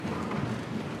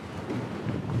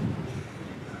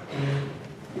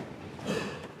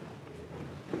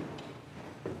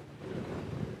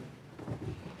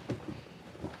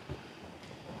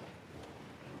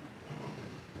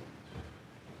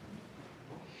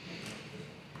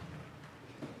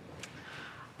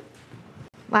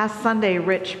Last Sunday,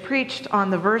 Rich preached on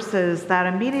the verses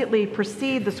that immediately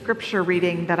precede the scripture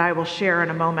reading that I will share in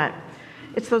a moment.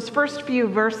 It's those first few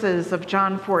verses of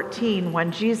John 14 when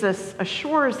Jesus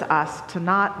assures us to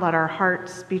not let our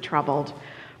hearts be troubled,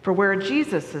 for where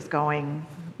Jesus is going,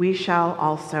 we shall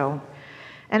also.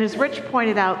 And as Rich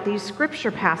pointed out, these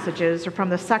scripture passages are from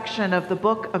the section of the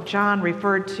book of John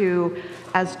referred to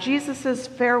as Jesus'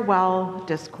 farewell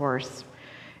discourse.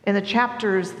 In the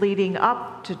chapters leading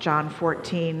up to John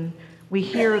 14, we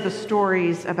hear the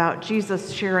stories about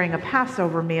Jesus sharing a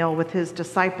Passover meal with his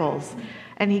disciples,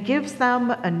 and he gives them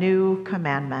a new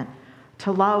commandment,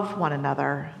 to love one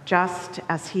another just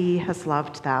as he has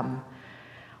loved them.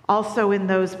 Also in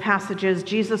those passages,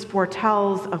 Jesus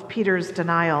foretells of Peter's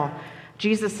denial,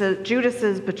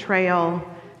 Judas's betrayal,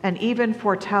 and even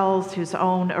foretells his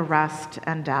own arrest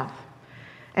and death.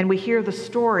 And we hear the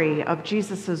story of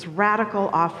Jesus' radical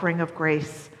offering of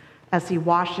grace as he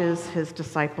washes his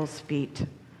disciples' feet.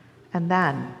 And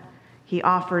then he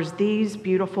offers these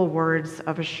beautiful words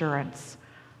of assurance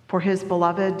for his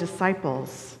beloved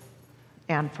disciples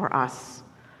and for us.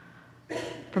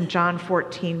 From John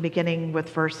 14, beginning with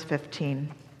verse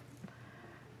 15.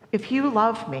 If you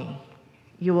love me,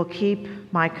 you will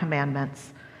keep my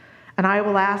commandments. And I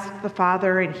will ask the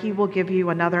Father, and he will give you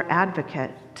another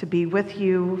advocate to be with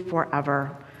you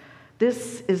forever.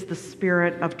 This is the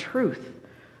Spirit of truth,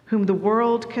 whom the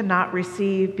world cannot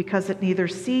receive because it neither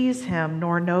sees him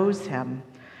nor knows him.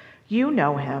 You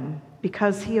know him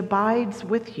because he abides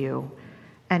with you,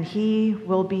 and he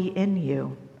will be in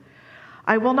you.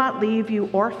 I will not leave you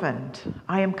orphaned.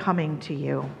 I am coming to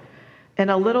you. In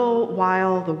a little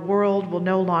while, the world will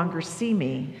no longer see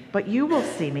me, but you will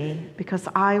see me because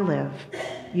I live.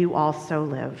 You also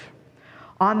live.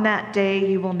 On that day,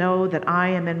 you will know that I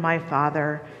am in my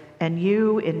Father, and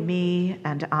you in me,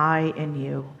 and I in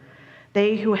you.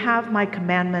 They who have my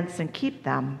commandments and keep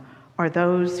them are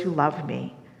those who love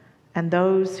me, and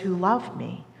those who love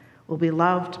me will be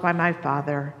loved by my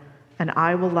Father, and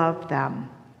I will love them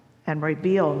and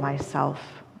reveal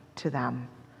myself to them.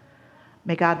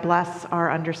 May God bless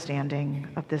our understanding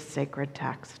of this sacred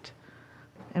text.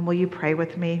 And will you pray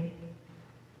with me?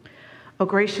 O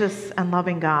gracious and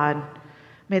loving God,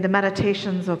 may the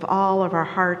meditations of all of our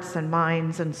hearts and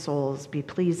minds and souls be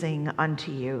pleasing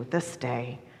unto you this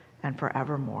day and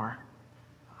forevermore.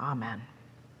 Amen.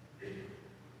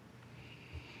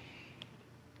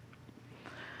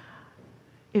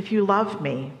 If you love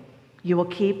me, you will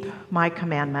keep my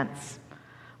commandments.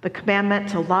 The commandment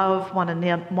to love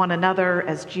one another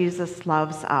as Jesus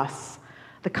loves us.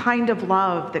 The kind of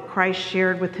love that Christ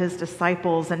shared with his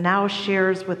disciples and now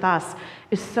shares with us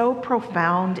is so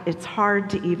profound it's hard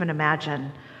to even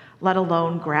imagine, let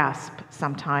alone grasp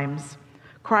sometimes.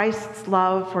 Christ's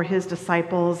love for his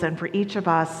disciples and for each of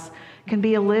us can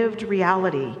be a lived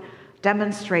reality,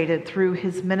 demonstrated through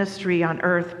his ministry on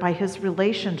earth by his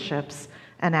relationships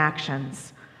and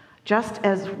actions. Just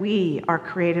as we are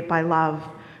created by love,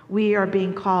 we are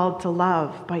being called to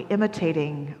love by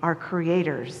imitating our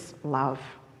Creator's love.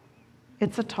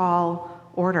 It's a tall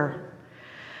order.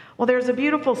 Well, there's a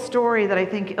beautiful story that I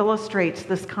think illustrates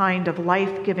this kind of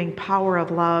life-giving power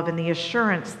of love and the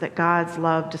assurance that God's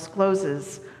love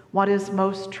discloses what is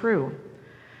most true.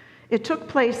 It took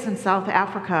place in South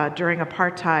Africa during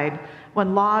apartheid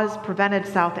when laws prevented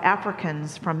South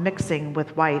Africans from mixing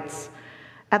with whites.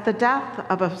 At the death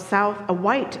of a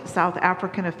white South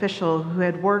African official who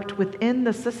had worked within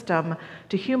the system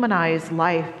to humanize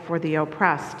life for the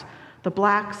oppressed, the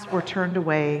blacks were turned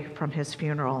away from his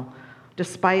funeral,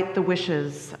 despite the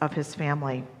wishes of his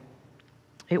family.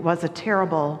 It was a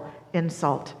terrible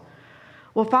insult.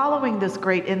 Well, following this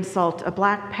great insult, a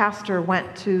black pastor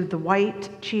went to the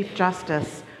white Chief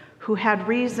Justice, who had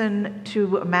reason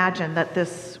to imagine that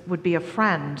this would be a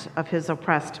friend of his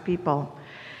oppressed people.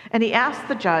 And he asked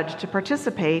the judge to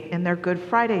participate in their Good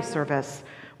Friday service,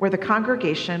 where the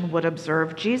congregation would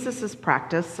observe Jesus'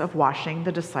 practice of washing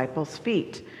the disciples'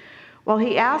 feet. Well,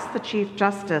 he asked the Chief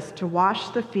Justice to wash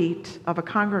the feet of a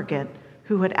congregant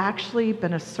who had actually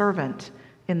been a servant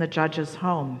in the judge's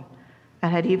home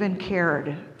and had even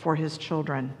cared for his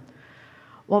children.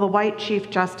 Well, the white Chief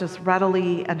Justice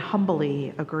readily and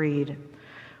humbly agreed.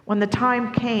 When the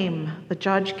time came, the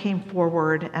judge came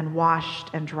forward and washed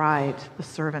and dried the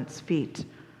servant's feet.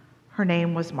 Her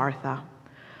name was Martha.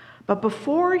 But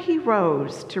before he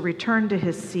rose to return to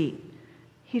his seat,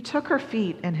 he took her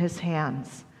feet in his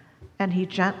hands and he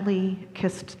gently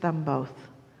kissed them both.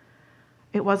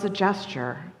 It was a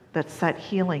gesture that set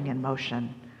healing in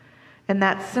motion. In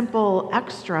that simple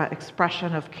extra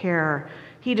expression of care,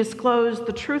 he disclosed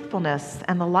the truthfulness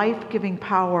and the life-giving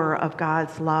power of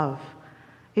God's love.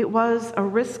 It was a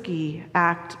risky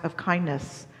act of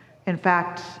kindness. In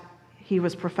fact, he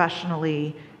was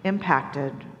professionally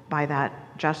impacted by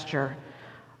that gesture.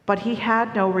 But he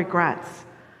had no regrets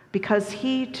because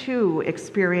he too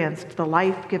experienced the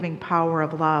life-giving power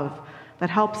of love that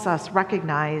helps us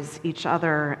recognize each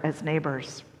other as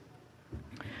neighbors.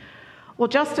 Well,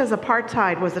 just as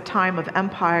apartheid was a time of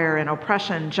empire and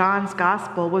oppression, John's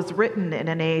gospel was written in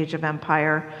an age of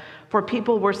empire, for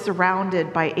people were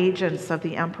surrounded by agents of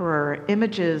the emperor,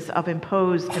 images of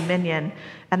imposed dominion,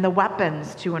 and the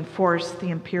weapons to enforce the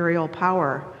imperial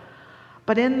power.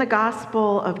 But in the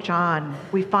Gospel of John,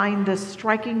 we find this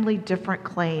strikingly different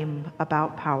claim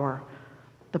about power,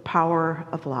 the power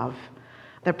of love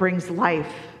that brings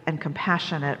life and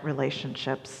compassionate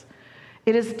relationships.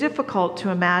 It is difficult to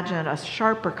imagine a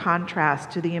sharper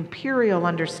contrast to the imperial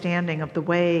understanding of the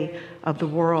way of the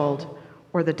world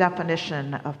or the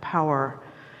definition of power.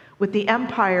 With the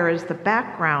empire as the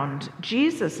background,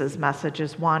 Jesus' message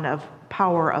is one of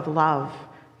power of love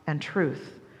and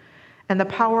truth, and the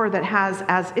power that has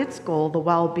as its goal the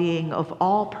well-being of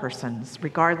all persons,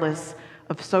 regardless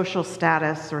of social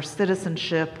status or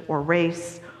citizenship or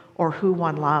race or who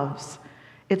one loves.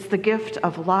 It's the gift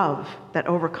of love that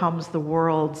overcomes the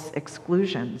world's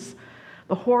exclusions,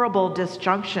 the horrible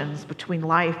disjunctions between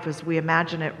life as we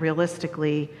imagine it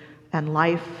realistically and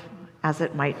life as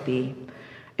it might be.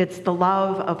 It's the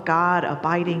love of God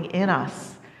abiding in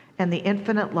us and the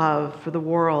infinite love for the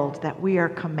world that we are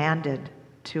commanded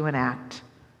to enact.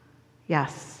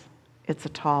 Yes, it's a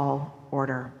tall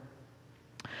order.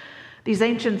 These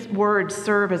ancient words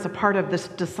serve as a part of this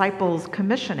disciples'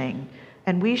 commissioning,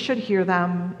 and we should hear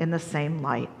them in the same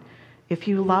light. If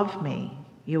you love me,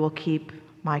 you will keep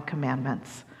my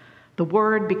commandments. The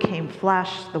Word became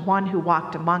flesh, the one who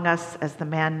walked among us as the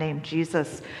man named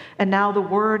Jesus, and now the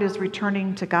Word is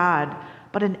returning to God,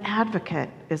 but an advocate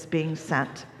is being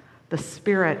sent, the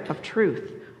Spirit of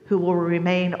truth, who will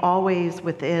remain always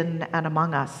within and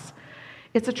among us.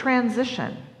 It's a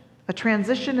transition. A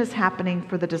transition is happening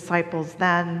for the disciples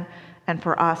then and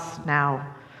for us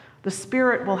now. The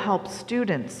Spirit will help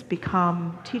students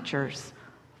become teachers,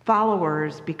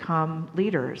 followers become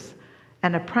leaders,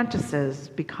 and apprentices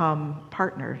become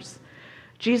partners.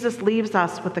 Jesus leaves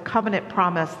us with the covenant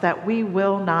promise that we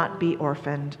will not be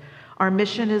orphaned. Our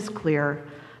mission is clear.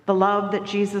 The love that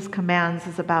Jesus commands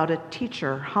is about a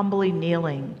teacher humbly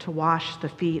kneeling to wash the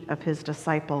feet of his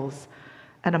disciples,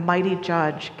 and a mighty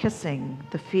judge kissing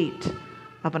the feet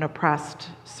of an oppressed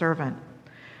servant.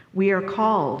 We are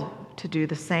called to do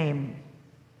the same.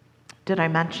 Did I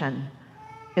mention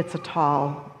it's a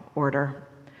tall order?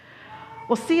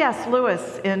 Well, C.S.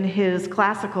 Lewis, in his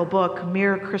classical book,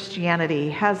 Mere Christianity,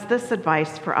 has this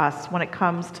advice for us when it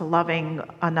comes to loving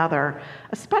another,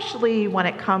 especially when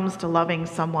it comes to loving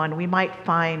someone we might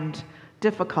find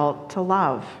difficult to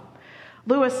love.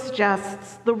 Lewis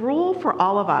suggests the rule for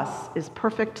all of us is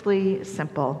perfectly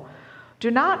simple.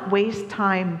 Do not waste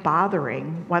time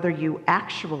bothering whether you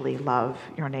actually love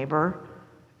your neighbor.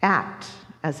 Act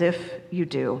as if you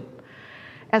do.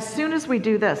 As soon as we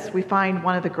do this, we find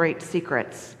one of the great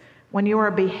secrets. When you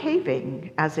are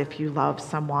behaving as if you love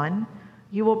someone,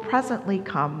 you will presently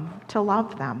come to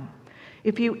love them.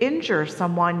 If you injure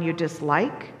someone you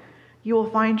dislike, you will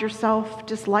find yourself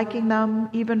disliking them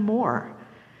even more.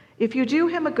 If you do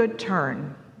him a good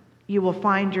turn, you will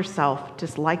find yourself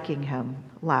disliking him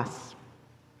less.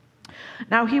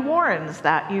 Now, he warns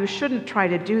that you shouldn't try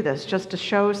to do this just to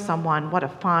show someone what a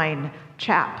fine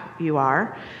chap you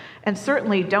are, and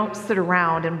certainly don't sit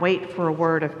around and wait for a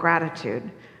word of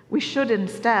gratitude. We should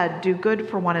instead do good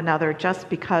for one another just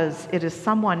because it is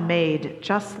someone made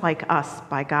just like us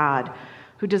by God,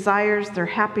 who desires their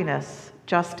happiness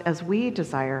just as we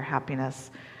desire happiness.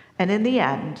 And in the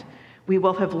end, we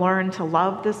will have learned to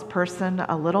love this person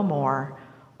a little more,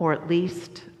 or at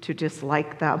least to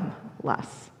dislike them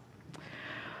less.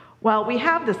 Well, we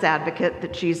have this advocate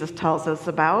that Jesus tells us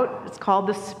about. It's called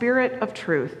the Spirit of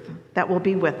Truth that will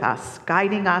be with us,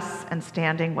 guiding us and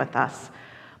standing with us.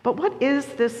 But what is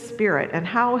this Spirit, and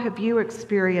how have you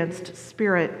experienced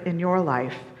Spirit in your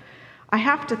life? I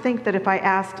have to think that if I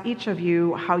asked each of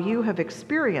you how you have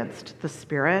experienced the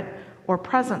Spirit or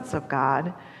presence of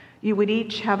God, you would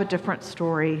each have a different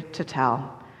story to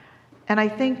tell. And I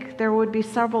think there would be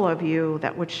several of you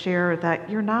that would share that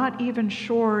you're not even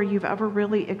sure you've ever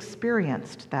really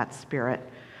experienced that Spirit,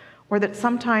 or that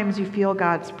sometimes you feel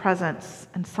God's presence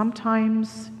and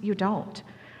sometimes you don't.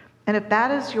 And if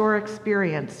that is your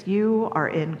experience, you are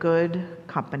in good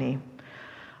company.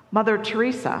 Mother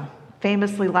Teresa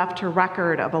famously left her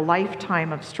record of a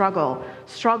lifetime of struggle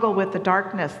with the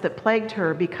darkness that plagued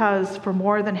her because for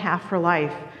more than half her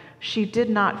life, she did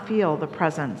not feel the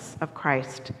presence of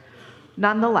Christ.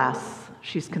 Nonetheless,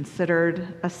 she's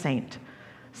considered a saint.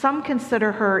 Some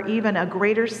consider her even a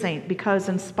greater saint because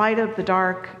in spite of the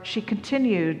dark, she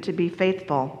continued to be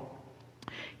faithful.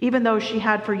 Even though she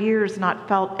had for years not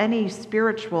felt any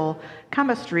spiritual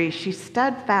chemistry, she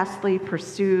steadfastly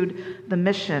pursued the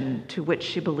mission to which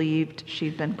she believed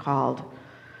she'd been called.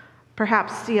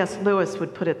 Perhaps C.S. Lewis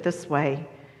would put it this way: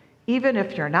 even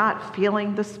if you're not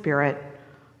feeling the Spirit,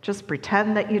 just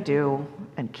pretend that you do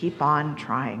and keep on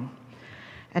trying.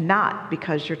 And not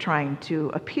because you're trying to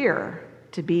appear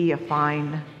to be a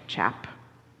fine chap.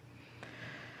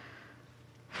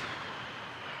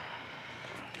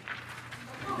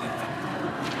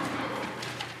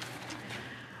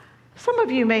 Some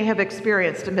of you may have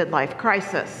experienced a midlife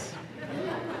crisis.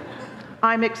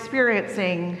 I'm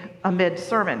experiencing a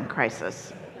mid-sermon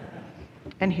crisis,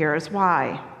 and here's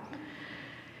why.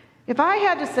 If I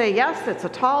had to say, yes, it's a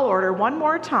tall order one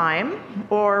more time,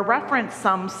 or reference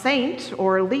some saint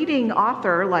or leading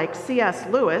author like C.S.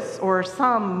 Lewis or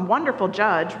some wonderful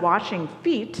judge washing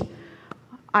feet,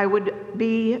 I would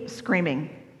be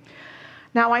screaming.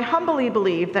 Now, I humbly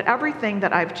believe that everything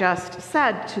that I've just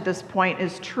said to this point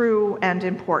is true and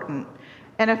important.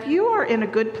 And if you are in a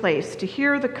good place to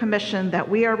hear the commission that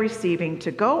we are receiving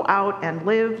to go out and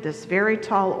live this very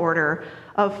tall order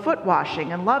of foot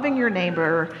washing and loving your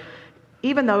neighbor,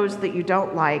 even those that you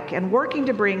don't like, and working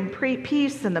to bring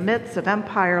peace in the midst of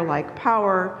empire-like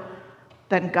power,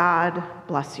 then God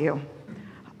bless you.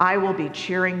 I will be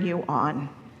cheering you on.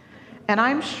 And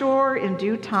I'm sure in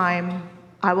due time,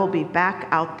 I will be back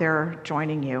out there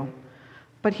joining you.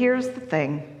 But here's the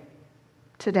thing.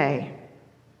 Today,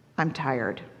 I'm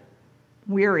tired,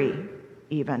 weary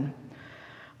even.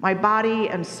 My body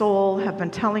and soul have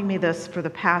been telling me this for the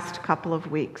past couple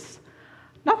of weeks.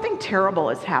 Nothing terrible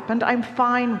has happened. I'm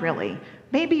fine, really.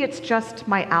 Maybe it's just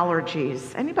my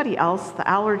allergies. Anybody else? The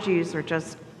allergies are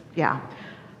just, yeah.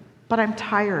 But I'm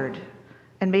tired,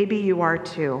 and maybe you are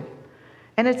too.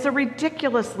 And it's a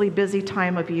ridiculously busy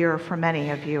time of year for many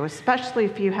of you, especially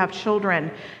if you have children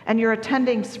and you're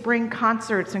attending spring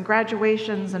concerts and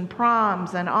graduations and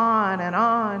proms and on and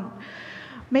on.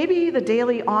 Maybe the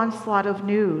daily onslaught of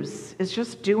news is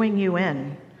just doing you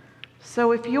in.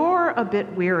 So if you're a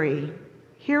bit weary,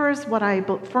 here is what I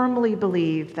firmly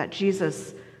believe that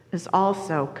Jesus is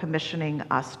also commissioning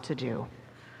us to do.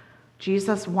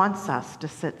 Jesus wants us to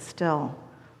sit still,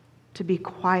 to be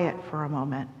quiet for a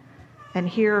moment, and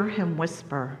hear him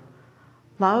whisper,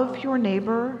 love your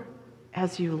neighbor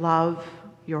as you love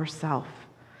yourself.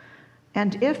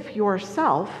 And if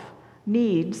yourself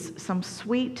needs some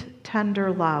sweet,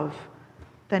 tender love,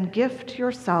 then gift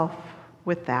yourself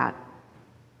with that.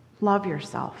 Love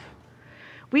yourself.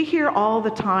 We hear all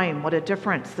the time what a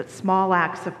difference that small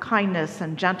acts of kindness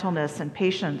and gentleness and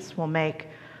patience will make.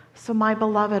 So my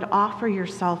beloved, offer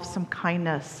yourself some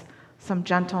kindness, some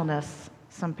gentleness,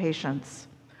 some patience.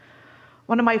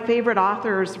 One of my favorite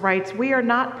authors writes, we are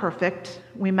not perfect.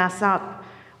 We mess up.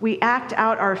 We act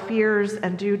out our fears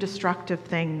and do destructive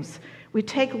things. We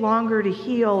take longer to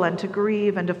heal and to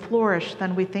grieve and to flourish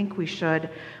than we think we should.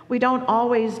 We don't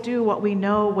always do what we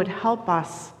know would help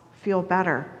us feel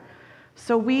better.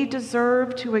 So we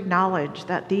deserve to acknowledge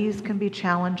that these can be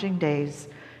challenging days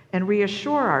and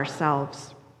reassure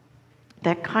ourselves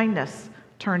that kindness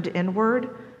turned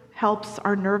inward helps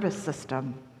our nervous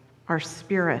system, our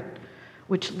spirit,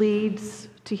 which leads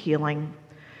to healing.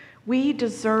 We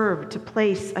deserve to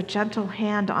place a gentle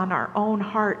hand on our own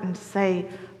heart and say,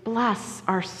 bless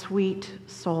our sweet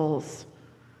souls.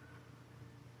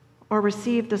 Or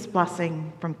receive this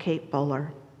blessing from Kate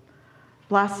Bowler.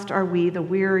 Blessed are we, the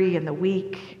weary and the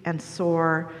weak and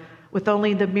sore, with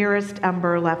only the merest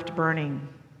ember left burning,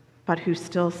 but who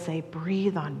still say,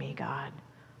 breathe on me, God,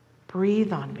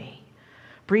 breathe on me.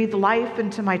 Breathe life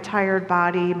into my tired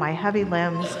body, my heavy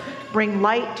limbs. Bring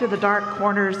light to the dark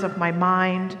corners of my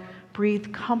mind.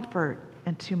 Breathe comfort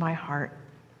into my heart.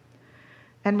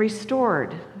 And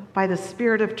restored by the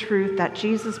Spirit of truth that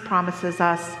Jesus promises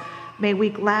us, may we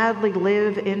gladly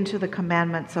live into the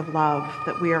commandments of love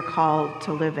that we are called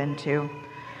to live into.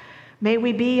 May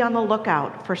we be on the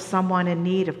lookout for someone in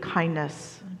need of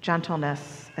kindness,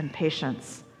 gentleness, and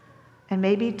patience. And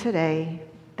maybe today,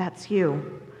 that's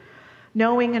you.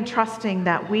 Knowing and trusting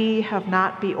that we have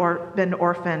not been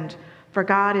orphaned, for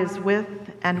God is with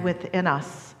and within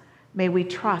us. May we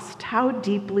trust how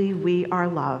deeply we are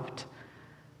loved.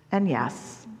 And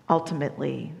yes,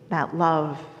 ultimately, that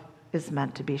love is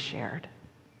meant to be shared.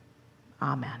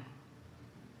 Amen.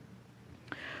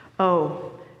 Oh,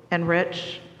 and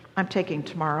Rich, I'm taking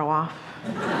tomorrow off.